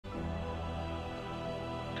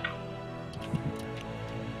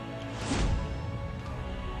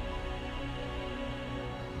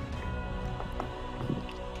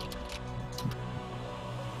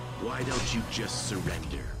Why don't you just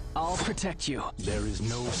surrender? I'll protect you. There is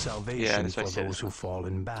no salvation for those who fall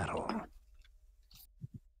in battle.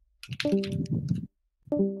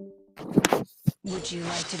 Would you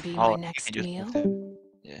like to be my next meal?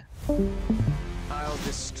 Yeah. I'll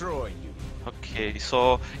destroy you. Okay,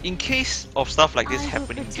 so in case of stuff like this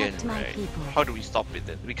happening again, right? How do we stop it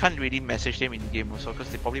then? We can't really message them in game also because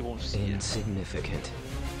they probably won't see it. Insignificant.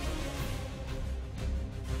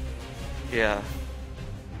 Yeah.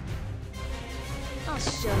 I'll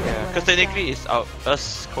show you. Yeah, because technically it's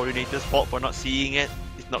us coordinators' fault for not seeing it.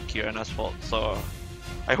 It's not Kirana's fault, so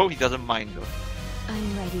I hope he doesn't mind though.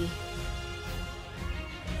 I'm ready.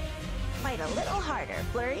 Fight a little harder,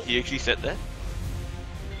 Flurry. He actually said that?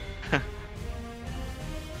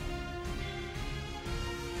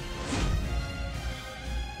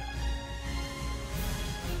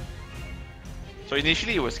 So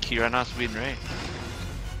initially it was Kirana's win, right?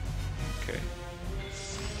 Okay.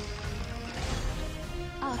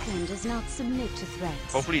 Arkham does not submit to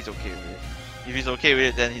threats. Hopefully he's okay with it. If he's okay with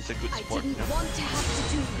it, then he's a good sport. I didn't want to have to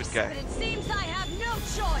do Good this, guy. but it seems I have no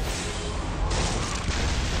choice.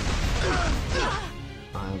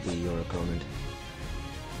 I'll be your opponent.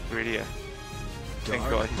 Really, yeah. Thank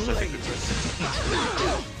God he's such a good person.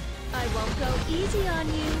 I won't go easy on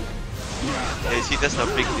you. Yeah, you see, that's a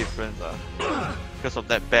big difference because of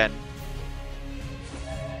that ban.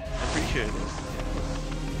 I'm pretty sure it is.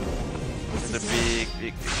 It's a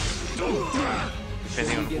big difference.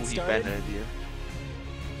 Depending on who he banned earlier.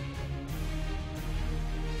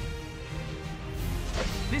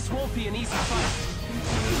 This won't be an easy fight.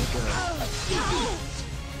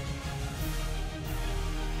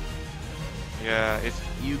 Yeah, it's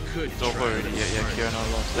over already. Yeah, Kirana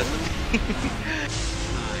lost. That's the thing.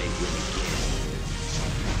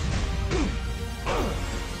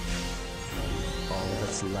 All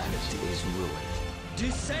that's left is ruin.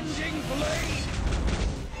 Descending blade!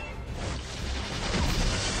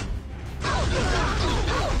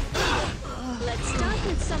 Let's start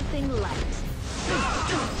with something light.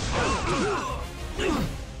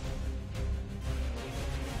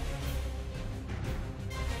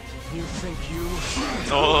 You think you...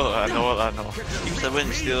 No. Team 7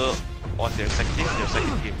 is still on their second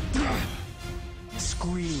game.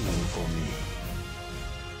 Scream for me.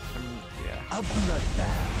 Yeah. A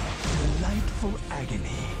bloodbath. Delightful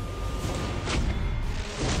agony.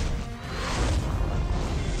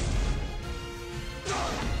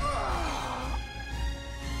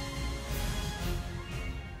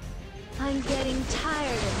 I'm getting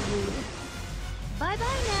tired of you.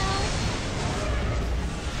 Bye-bye now.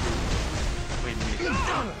 Wait.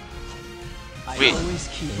 I Wait. always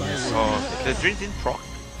keep my word. Oh, the drink didn't proc?